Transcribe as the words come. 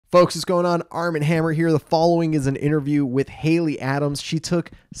Folks, what's going on? Arm and Hammer here. The following is an interview with Haley Adams. She took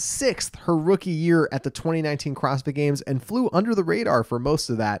sixth her rookie year at the 2019 CrossFit Games and flew under the radar for most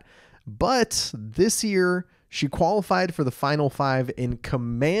of that. But this year, she qualified for the Final Five in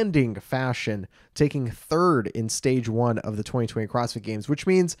commanding fashion, taking third in stage one of the 2020 CrossFit Games, which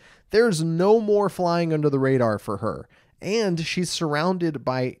means there's no more flying under the radar for her. And she's surrounded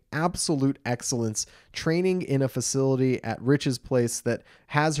by absolute excellence, training in a facility at Rich's place that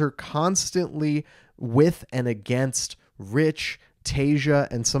has her constantly with and against Rich, Tasia,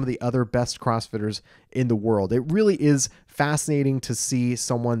 and some of the other best CrossFitters in the world. It really is fascinating to see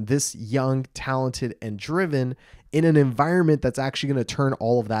someone this young, talented, and driven in an environment that's actually going to turn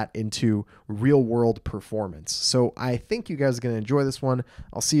all of that into real world performance. So I think you guys are going to enjoy this one.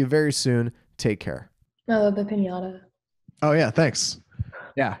 I'll see you very soon. Take care. I love the pinata. Oh yeah, thanks.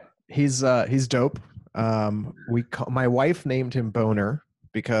 Yeah, he's dope. My wife named him Boner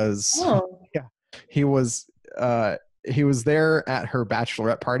because he was there at her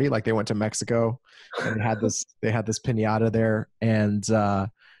bachelorette party. Like they went to Mexico and they had this pinata there, and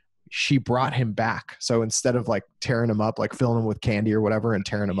she brought him back. So instead of like tearing him up, like filling him with candy or whatever and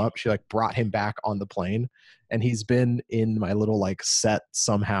tearing him up, she like brought him back on the plane, and he's been in my little like set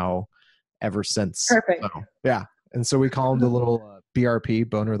somehow ever since. Perfect. So, yeah. And so we call him the little BRP,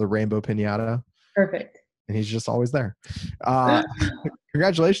 Boner the Rainbow Pinata. Perfect. And he's just always there.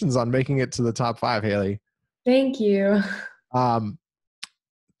 Congratulations on making it to the top 5, Haley. Thank you.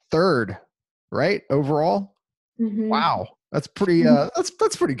 Third, right? Overall? Mm-hmm. Wow. That's pretty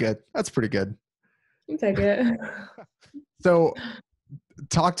that's pretty good. That's pretty good. You take it. So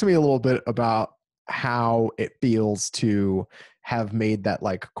talk to me a little bit about how it feels to have made that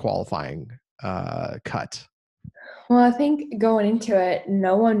like qualifying cut. Well, I think going into it,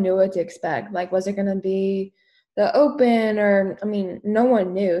 no one knew what to expect. Like, was it going to be the open or, no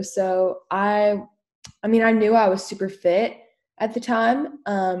one knew. So I knew I was super fit at the time.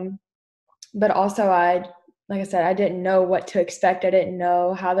 But also like I said, I didn't know what to expect. I didn't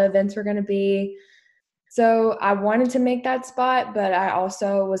know how the events were going to be. So I wanted to make that spot, but I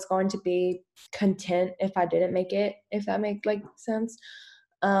also was going to be content if I didn't make it, if that makes like sense.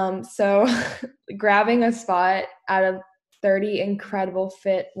 So grabbing a spot out of 30 incredible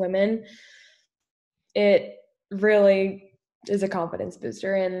fit women, it really is a confidence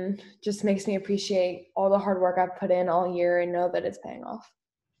booster and just makes me appreciate all the hard work I've put in all year and know that it's paying off.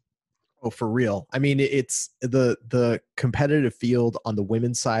 Oh, for real. I mean, it's the competitive field on the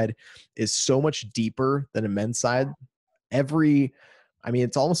women's side is so much deeper than a men's side.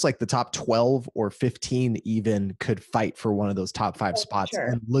 It's almost like the top 12 or 15 even could fight for one of those top 5 spots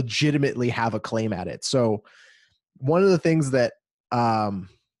and legitimately have a claim at it. So one of the things that, and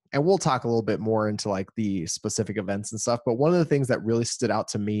we'll talk a little bit more into like the specific events and stuff, but one of the things that really stood out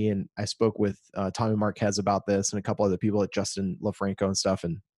to me, and I spoke with Tommy Marquez about this and a couple other people like Justin LaFranco and stuff.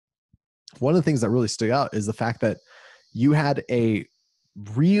 And one of the things that really stood out is the fact that you had a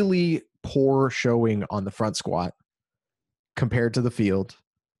really poor showing on the front squat compared to the field,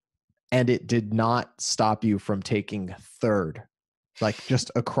 and it did not stop you from taking third. Like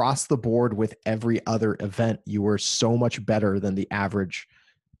just across the board with every other event, you were so much better than the average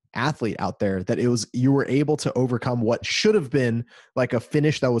athlete out there that you were able to overcome what should have been like a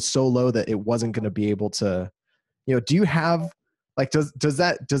finish that was so low that it wasn't going to be able to, do you have like, does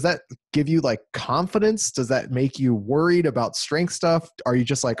that give you like confidence? Does that make you worried about strength stuff? Are you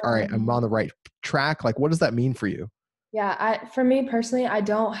just like, all right, I'm on the right track? Like, what does that mean for you? Yeah. For me personally, I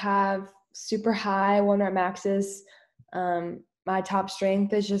don't have super high 1 rep maxes. My top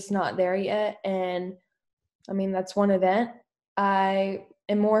strength is just not there yet. And that's one event. I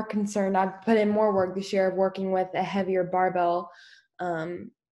am more concerned. I've put in more work this year of working with a heavier barbell,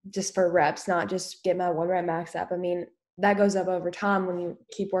 just for reps, not just get my 1 rep max up. That goes up over time when you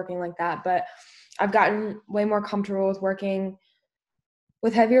keep working like that. But I've gotten way more comfortable with working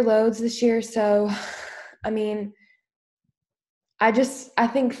with heavier loads this year. So, I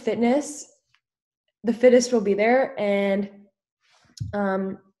think fitness, the fittest will be there. And,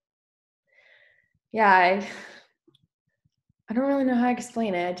 I don't really know how to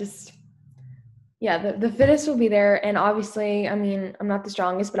explain it. The fittest will be there. And obviously, I'm not the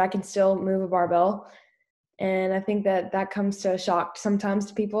strongest, but I can still move a barbell. And I think that comes to a shock sometimes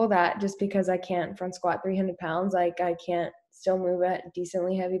to people that just because I can't front squat 300 pounds, like I can't still move a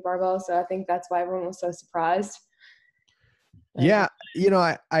decently heavy barbell. So I think that's why everyone was so surprised. Yeah.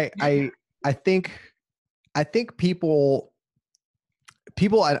 I think people,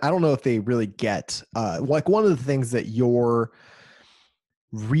 I don't know if they really get, like one of the things that you're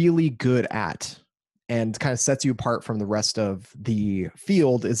really good at and kind of sets you apart from the rest of the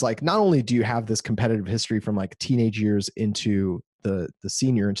field is like, not only do you have this competitive history from like teenage years into the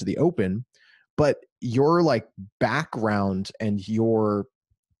senior into the open, but your like background and your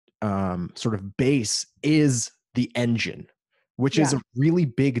sort of base is the engine, which is Yeah. a really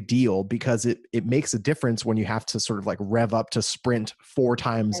big deal because it makes a difference when you have to sort of like rev up to sprint 4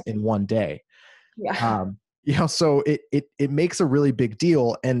 times in one day. Yeah. So it makes a really big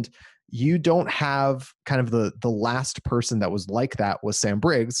deal. And you don't have kind of the last person that was like that was Sam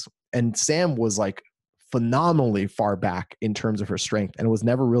Briggs. And Sam was like phenomenally far back in terms of her strength and was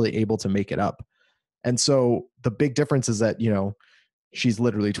never really able to make it up. And so the big difference is that, she's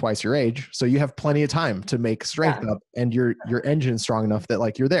literally twice your age. So you have plenty of time to make strength Yeah. up, and your engine's strong enough that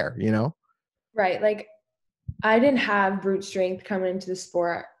like you're there, Right. Like I didn't have brute strength coming into the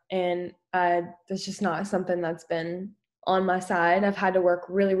sport, and that's just not something that's been on my side. I've had to work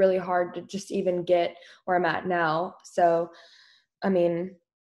really, really hard to just even get where I'm at now. So, I mean,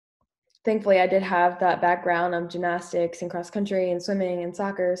 thankfully I did have that background of gymnastics and cross country and swimming and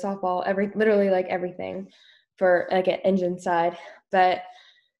soccer, softball, literally like everything for like an engine side. But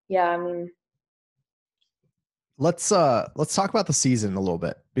yeah, I mean, let's talk about the season a little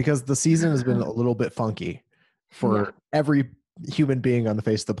bit, because the season has been a little bit funky yeah. for every human being on the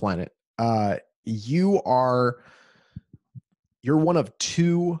face of the planet. You're one of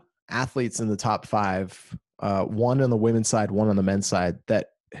 2 athletes in the top 5, one on the women's side, one on the men's side,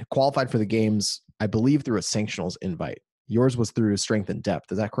 that qualified for the games, I believe, through a sanctionals invite. Yours was through strength and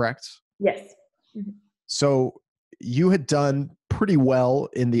depth. Is that correct? Yes. Mm-hmm. So you had done pretty well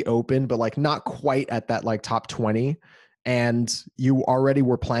in the open, but like not quite at that like top 20. And you already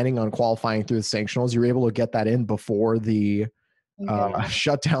were planning on qualifying through the sanctionals. You were able to get that in before the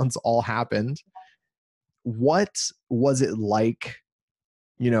shutdowns all happened. What was it like?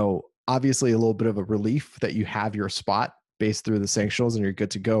 Obviously a little bit of a relief that you have your spot based through the sanctionals and you're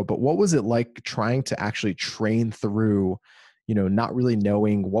good to go. But what was it like trying to actually train through, not really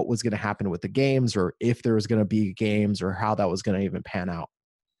knowing what was going to happen with the games, or if there was going to be games, or how that was going to even pan out?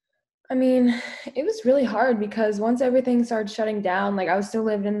 I mean, it was really hard because once everything started shutting down, like I was still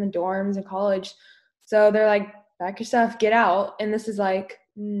living in the dorms in college. So they're like, pack your stuff, get out. And this is like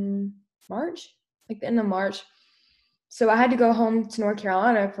March, like the end of March. So I had to go home to North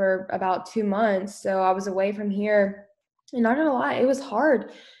Carolina for about 2 months. So I was away from here. And not gonna lie, it was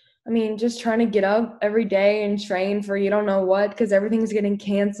hard. I mean, just trying to get up every day and train for you don't know what, because everything's getting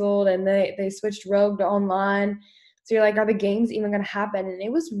canceled and they switched Rogue to online. So you're like, are the games even going to happen? And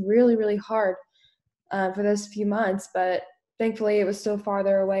it was really, really hard for those few months. But thankfully, it was still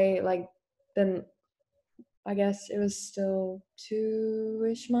farther away. Like, than I guess it was still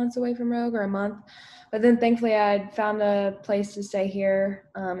 2-ish months away from Rogue, or a month. But then thankfully, I had found a place to stay here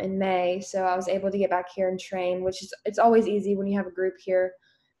in May, so I was able to get back here and train, which is it's always easy when you have a group here.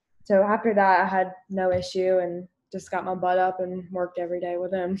 So after that, I had no issue and just got my butt up and worked every day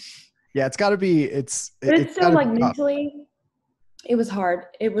with him. Yeah, it's got to be. But it's It's got still to like be tough. mentally, it was hard.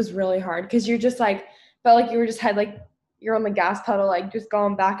 It was really hard because you're just like felt like you were just had like you're on the gas pedal, like just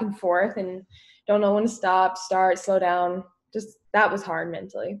going back and forth and don't know when to stop, start, slow down. Just that was hard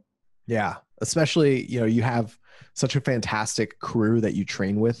mentally. Yeah, especially you have such a fantastic crew that you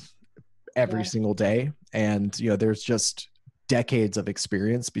train with every Yeah. single day, and there's just decades of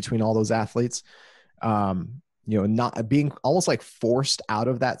experience between all those athletes. Not being almost like forced out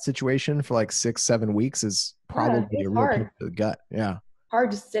of that situation for like 6-7 weeks is Yeah, probably a it's real kick hard. to the gut. Yeah.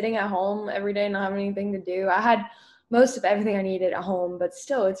 Hard just sitting at home every day, not having anything to do. I had most of everything I needed at home, but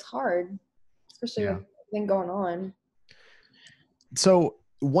still it's hard, especially Yeah. with everything going on. So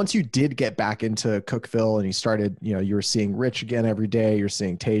once you did get back into Cookeville and you started, you were seeing Rich again every day, you're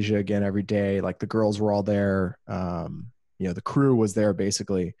seeing Tasia again every day, like the girls were all there. The crew was there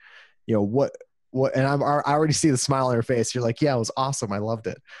basically. What, and I already see the smile on your face. You're like, yeah, it was awesome. I loved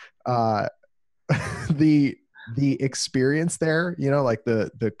it. Uh, the experience there, like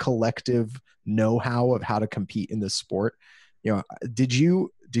the collective know-how of how to compete in this sport, did you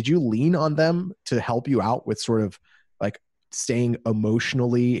lean on them to help you out with sort of like staying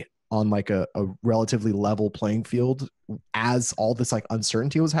emotionally on like a relatively level playing field as all this like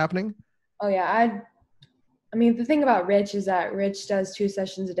uncertainty was happening? Oh yeah, I mean, the thing about Rich is that Rich does 2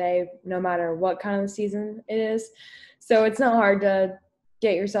 sessions a day, no matter what kind of season it is. So it's not hard to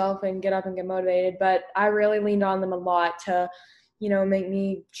get yourself and get up and get motivated. But I really leaned on them a lot to, make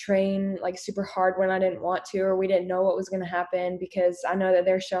me train like super hard when I didn't want to, or we didn't know what was going to happen, because I know that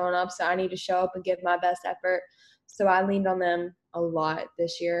they're showing up. So I need to show up and give my best effort. So I leaned on them a lot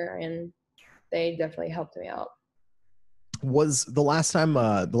this year, and they definitely helped me out. Was the last time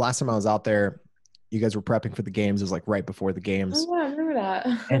I was out there, you guys were prepping for the games. It was like right before the Oh games. yeah, I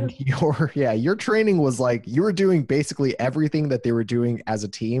remember And that. your training was like you were doing basically everything that they were doing as a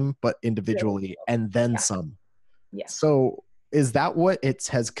team, but Really? individually and then Yeah. some. Yeah. So is that what it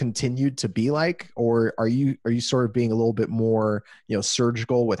has continued to be like, or are you sort of being a little bit more,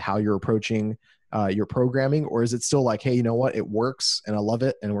 surgical with how you're approaching your programming, or is it still like, hey, you know what, it works and I love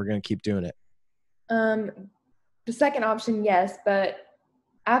it and we're going to keep doing it? Um, the second option, yes, but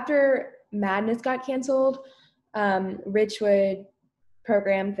after Madness got canceled, Rich would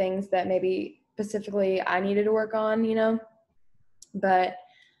program things that maybe specifically I needed to work on, But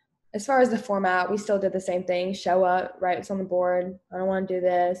as far as the format, we still did the same thing. Show up, write what's on the board. I don't want to do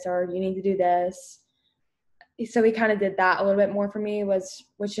this, or you need to do this. So we kind of did that a little bit more for me, was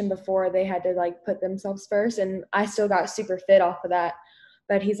wishing before they had to like put themselves first. And I still got super fit off of that.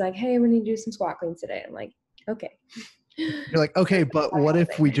 But he's like, hey, we need to do some squat cleans today. I'm like, okay. You're like, okay, but That what kind of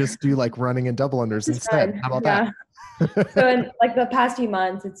if we thing. just do like running and double unders It's instead? fun. How about Yeah. that? So in like the past few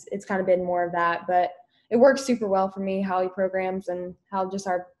months, it's kind of been more of that, but it works super well for me, how he programs and how just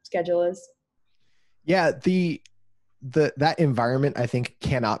our schedule is. Yeah, that environment I think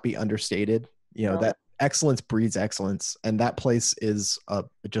cannot be understated. No. That excellence breeds excellence, and that place is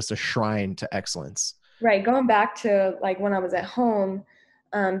just a shrine to excellence. Right. Going back to like when I was at home,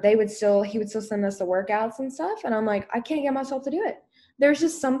 he would still send us the workouts and stuff. And I'm like, I can't get myself to do it. There's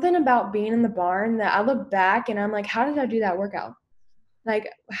just something about being in the barn that I look back and I'm like, how did I do that workout?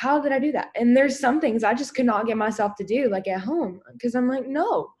 Like, how did I do that? And there's some things I just could not get myself to do, like at home, because I'm like,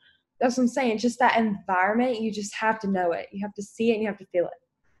 no, that's what I'm saying. Just that environment, you just have to know it. You have to see it and you have to feel it.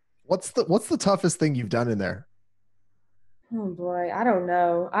 What's the toughest thing you've done in there? Oh boy, I don't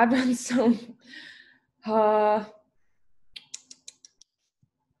know. I've done so. Uh,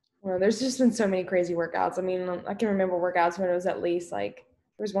 well, there's just been so many crazy workouts. I mean, I can remember workouts when it was at least like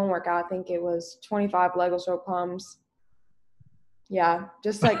there was one workout. I think it was 25 Lego stroke pumps. Yeah,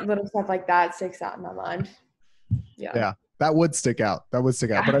 just like little stuff like that sticks out in my mind. Yeah, Yeah, that would stick out. That would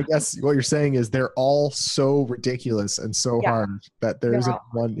stick out. But yeah, I guess what you're saying is they're all so ridiculous and so yeah. hard that there They're isn't all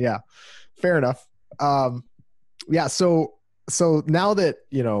one. Yeah, fair enough. Um, yeah. So now that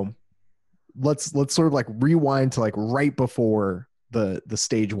let's sort of like rewind to like right before the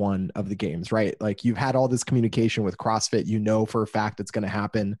stage one of the games, right? Like you've had all this communication with CrossFit, for a fact it's going to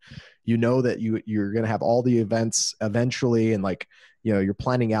happen. That you're going to have all the events eventually, and like you're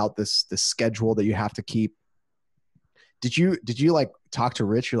planning out this schedule that you have to keep. Did you like talk to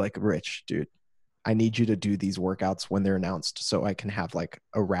Rich? You're like, Rich, dude, I need you to do these workouts when they're announced so I can have like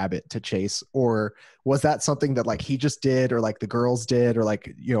a rabbit to chase? Or was that something that like he just did, or like the girls did, or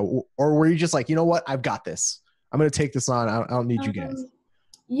like, or were you just like, you know what? I've got this. I'm going to take this on. I don't need you guys. um,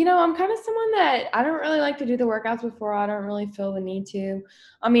 I'm kind of someone that I don't really like to do the workouts before. I don't really feel the need to.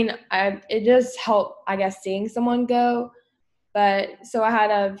 I mean, it does help, I guess, seeing someone go. But so I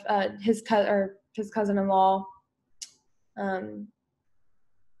had his cousin-in-law. Um,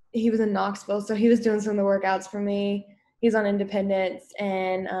 he was in Knoxville, so he was doing some of the workouts for me. He's on Independence,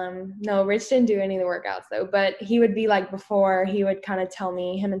 and no, Rich didn't do any of the workouts though. But he would be like before he would kind of tell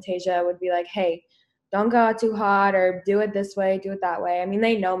me. Him and Tasia would be like, "Hey, don't go out too hot, or do it this way, do it that way." I mean,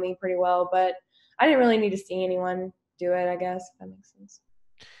 they know me pretty well, but I didn't really need to see anyone do it. I guess if that makes sense.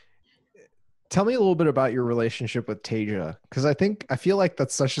 Tell me a little bit about your relationship with Tasia, because I feel like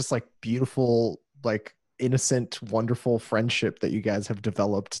that's such just like beautiful, like innocent, wonderful friendship that you guys have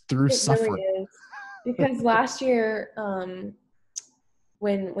developed through It really suffering. is because last year,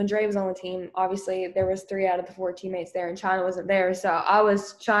 when Dre was on the team, obviously there was 3 out of the 4 teammates there, and China wasn't there. So I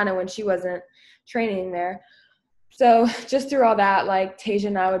was China when she wasn't training there. So just through all that, like Tasia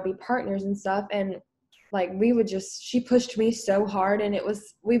and I would be partners and stuff, and like she pushed me so hard, and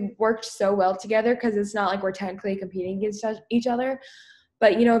we worked so well together because it's not like we're technically competing against each other.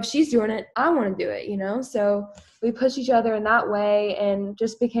 But if she's doing it, I want to do it. So we pushed each other in that way, and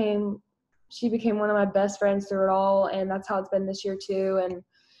she became one of my best friends through it all, and that's how it's been this year too. And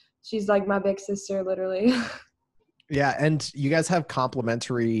she's like my big sister, literally. Yeah, and you guys have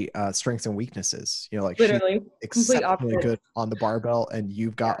complementary strengths and weaknesses. Like she's Literally, complete exceptionally opposites. good on the barbell, and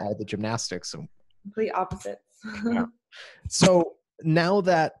you've got Yeah, all the gymnastics. So, complete opposites. yeah. So now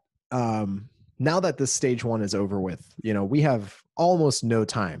that this stage one is over with, we have almost no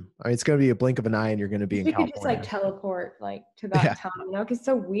time. I mean, it's going to be a blink of an eye, and you're going to be in We could just like California. teleport like to Yeah, that time, because it's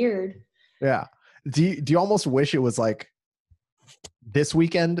so weird. yeah. Do you almost wish it was like this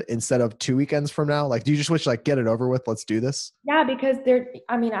weekend instead of 2 weekends from now? Like, do you just wish like get it over with? Let's do this. Yeah, because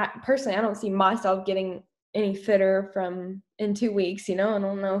I personally, I don't see myself getting any fitter from in 2 weeks. I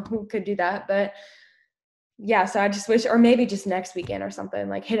don't know who could do that, but yeah, so I just wish, or maybe just next weekend or something,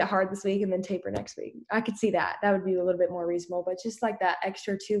 like hit it hard this week and then taper next week. I could see that. That would be a little bit more reasonable, but just like that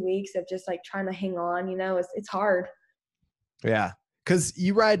extra 2 weeks of just like trying to hang on, it's hard. Yeah. Cause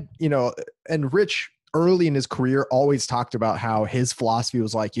you ride, and Rich early in his career always talked about how his philosophy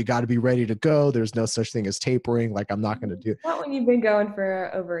was like, you got to be ready to go. There's no such thing as tapering. Like, I'm not going to do it. Not when you've been going for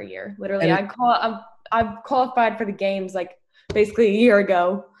over a year. Literally, And I've qualified for the games like basically a year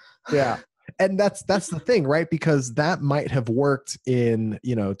ago. Yeah. And that's the thing, right? Because that might have worked in,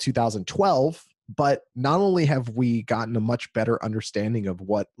 2012, but not only have we gotten a much better understanding of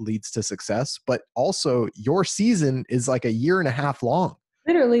what leads to success, but also your season is like a year and a half long.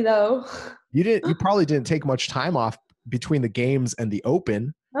 Literally though. You probably didn't take much time off between the games and the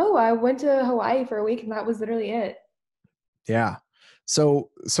open. Oh, I went to Hawaii for a week and that was literally it. Yeah. So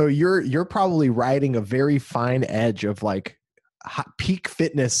you're probably riding a very fine edge of like peak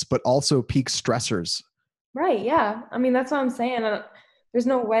fitness, but also peak stressors. Right. Yeah. I mean, that's what I'm saying. There's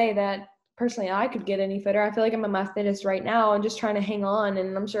no way that personally I could get any fitter. I feel like I'm at my fittest right now and just trying to hang on.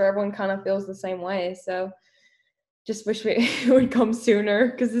 And I'm sure everyone kind of feels the same way. So just wish it would come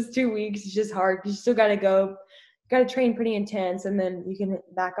sooner because this 2 weeks is just hard. You still got to go, got to train pretty intense and then you can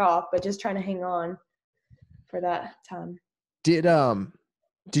back off, but just trying to hang on for that time. Did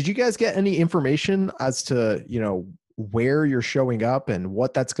you guys get any information as to, where you're showing up and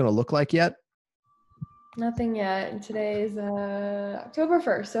what that's going to look like yet? Nothing yet. And today is October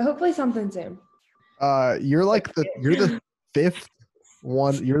 1st, so hopefully something soon. You're the fifth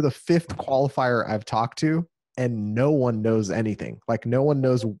one. You're the fifth qualifier I've talked to, and no one knows anything. Like no one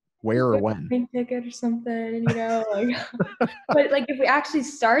knows where or when. Train ticket or something, like. But like if we actually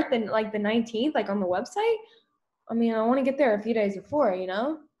start then like the 19th, like on the website, I mean, I want to get there a few days before,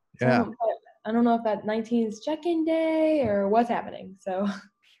 So yeah. I don't know if that 19th is check-in day or what's happening. So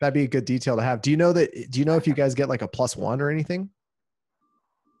that'd be a good detail to have. Do you know if you guys get like a +1 or anything?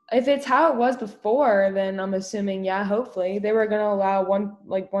 If it's how it was before, then I'm assuming, yeah, hopefully. They were going to allow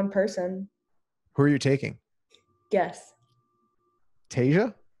one person. Who are you taking? Guess.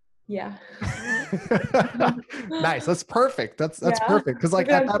 Tasia? Yeah. Nice. That's perfect. That's perfect. Because like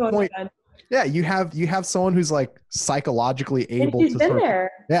at that point, yeah, you have someone who's like psychologically able to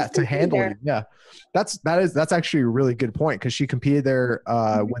to handle you. Yeah. That's actually a really good point because she competed there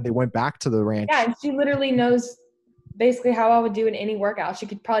when they went back to the ranch. Yeah, and she literally knows basically how I would do in any workout. She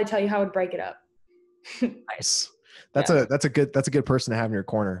could probably tell you how I would break it up. Nice. That's a good person to have in your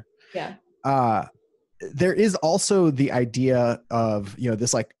corner. Yeah. There is also the idea of,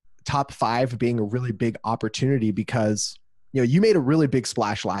 this like top 5 being a really big opportunity because, you made a really big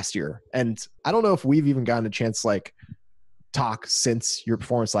splash last year. And I don't know if we've even gotten a chance to like talk since your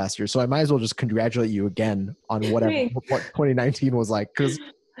performance last year. So I might as well just congratulate you again on what 2019 was like. Cause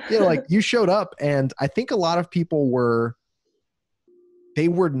like you showed up and I think a lot of people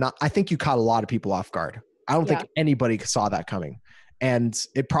I think you caught a lot of people off guard. I don't think anybody saw that coming. And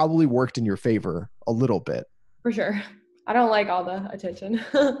it probably worked in your favor a little bit. For sure. I don't like all the attention.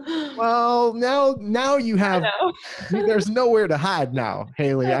 Well, now you have, there's nowhere to hide now,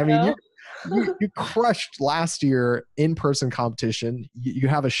 Haley. I mean, you crushed last year in-person competition. You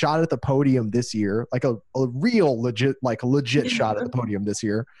have a shot at the podium this year, like a real legit shot at the podium this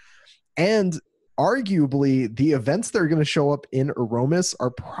year. And arguably the events that are going to show up in Aromas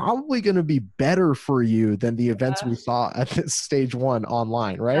are probably going to be better for you than the events we saw at this stage 1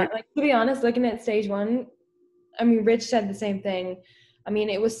 online, right? Yeah, like to be honest, looking at stage 1, I mean, Rich said the same thing. I mean,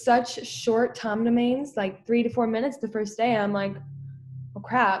 it was such short time domains, like 3 to 4 minutes the first day. I'm like, oh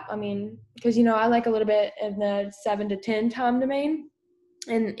crap. I mean, because, I like a little bit in the 7 to 10 time domain.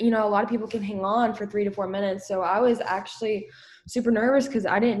 And, a lot of people can hang on for 3 to 4 minutes. So I was actually super nervous because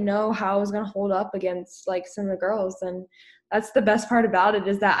I didn't know how I was going to hold up against like some of the girls. And that's the best part about it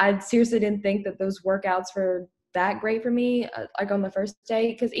is that I seriously didn't think that those workouts were that great for me, like on the first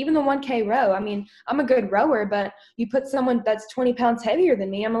day. Because even the 1K row, I mean, I'm a good rower, but you put someone that's 20 pounds heavier than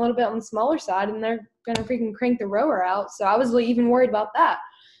me, I'm a little bit on the smaller side, and they're going to freaking crank the rower out. So I was even worried about that.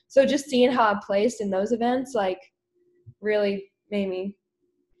 So just seeing how I placed in those events, like, really made me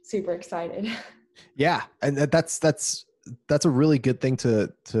super excited. Yeah. And that's a really good thing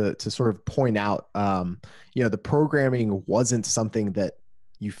to sort of point out. The programming wasn't something that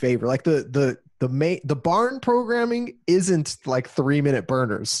you favor. Like the barn programming isn't like 3-minute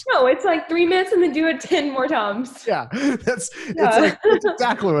burners. No, it's like 3 minutes and then do it 10 more times. Yeah. It's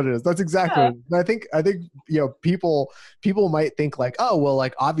exactly what it is. That's exactly what it is. I think, people might think like, oh, well,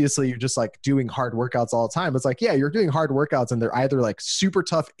 like obviously you're just like doing hard workouts all the time. It's like, yeah, you're doing hard workouts and they're either like super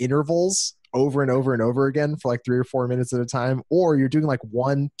tough intervals over and over and over again for like 3 or 4 minutes at a time, or you're doing like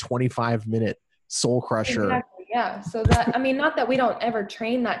one 25-minute soul crusher. Exactly. Yeah. So that, I mean, not that we don't ever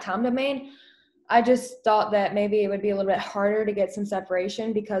train that time domain. I just thought that maybe it would be a little bit harder to get some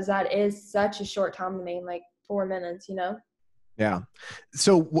separation because that is such a short time domain, like 4 minutes, you know? Yeah.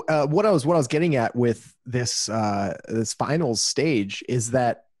 So what I was getting at with this finals stage is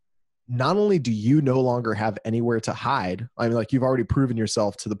that not only do you no longer have anywhere to hide, I mean, like you've already proven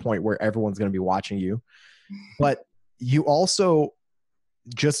yourself to the point where everyone's going to be watching you, but you also,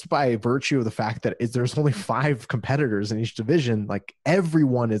 just by virtue of the fact that there's only 5 competitors in each division, like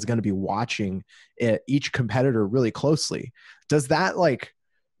everyone is going to be watching each competitor really closely. Does that, like,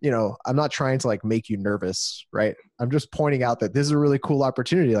 I'm not trying to like make you nervous, right? I'm just pointing out that this is a really cool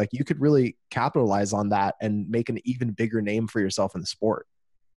opportunity. Like you could really capitalize on that and make an even bigger name for yourself in the sport.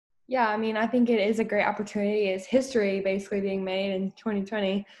 Yeah, I mean, I think it is a great opportunity. It's history basically being made in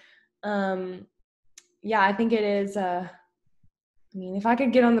 2020. Yeah, I think it is. I mean, if I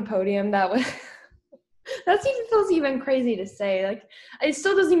could get on the podium, that would that even feels even crazy to say. Like, it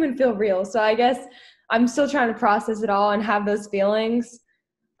still doesn't even feel real. So I guess I'm still trying to process it all and have those feelings.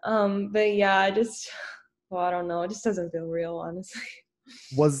 But yeah, well, I don't know. It just doesn't feel real, honestly.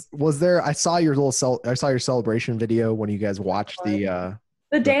 Was there? I saw your I saw your celebration video when you guys watched the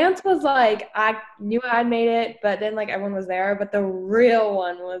dance was like, I knew I'd made it, but then like everyone was there. But the real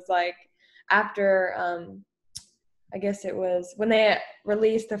one was like after, I guess it was when they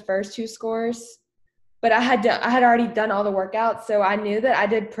released the first 2 scores. But I had already done all the workouts, so I knew that I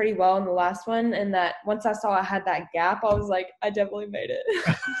did pretty well in the last one. And that once I saw I had that gap, I was like, I definitely made it.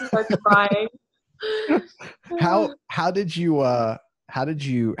 Started crying. How did you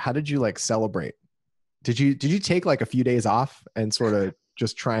like celebrate? Did you take like a few days off and sort of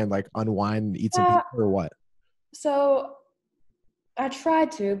just try and like unwind and eat some pizza or what? So I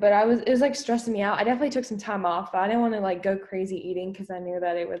tried to, but it was like stressing me out. I definitely took some time off, but I didn't want to like go crazy eating because I knew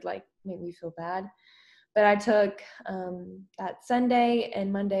that it would like make me feel bad. But I took that Sunday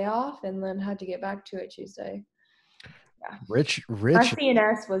and Monday off and then had to get back to it Tuesday. Yeah. Rich. My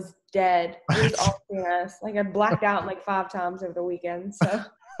CNS was dead. It was all CNS. Like I blacked out like 5 times over the weekend. So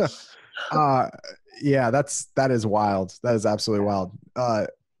yeah, that is wild. That is absolutely wild.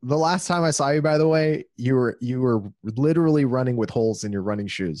 The last time I saw you, by the way, you were literally running with holes in your running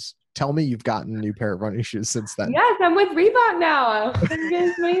shoes. Tell me you've gotten a new pair of running shoes since then. Yes, I'm with Reebok now. I can get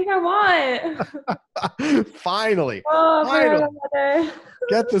as many as I want. Finally.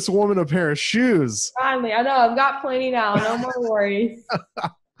 Get this woman a pair of shoes. Finally. I know. I've got plenty now. No more worries.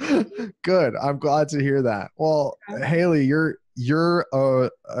 Good. I'm glad to hear that. Well, Haley, you're a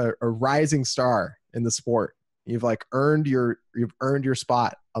rising star in the sport. You've like earned your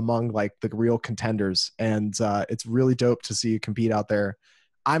spot among like the real contenders, and it's really dope to see you compete out there.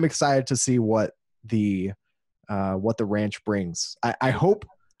 I'm excited to see what the ranch brings. I hope.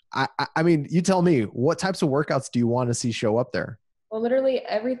 I mean, you tell me, what types of workouts do you want to see show up there? Well, literally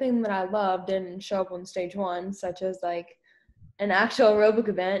everything that I love didn't show up on stage 1, such as like an actual aerobic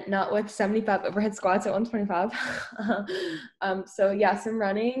event, not with 75 overhead squats at 125. So yeah, some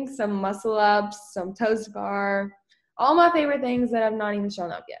running, some muscle ups, some toes to bar, all my favorite things that have not even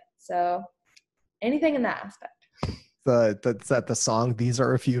shown up yet. So anything in that aspect. The song, these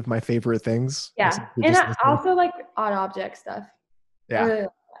are a few of my favorite things. Yeah. And I also like odd object stuff. Yeah. Really like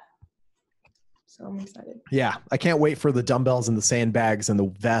so I'm excited. Yeah. I can't wait for the dumbbells and the sandbags and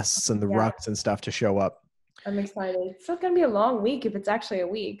the vests and the rucks and stuff to show up. I'm excited. It's still going to be a long week if it's actually a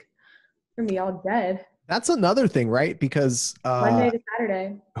week. We're going to be all dead. That's another thing, right? Because Monday to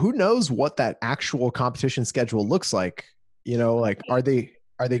Saturday. Who knows what that actual competition schedule looks like? Like are they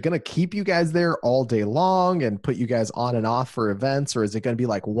going to keep you guys there all day long and put you guys on and off for events, or is it going to be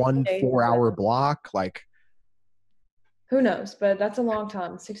like 1 4-hour block? Like, who knows? But that's a long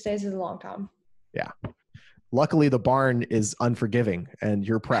time. 6 days is a long time. Yeah. Luckily, the barn is unforgiving and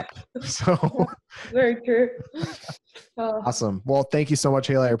you're prepped. So very true. Awesome. Well, thank you so much,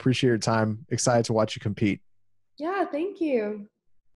 Haley. I appreciate your time. Excited to watch you compete. Yeah, thank you.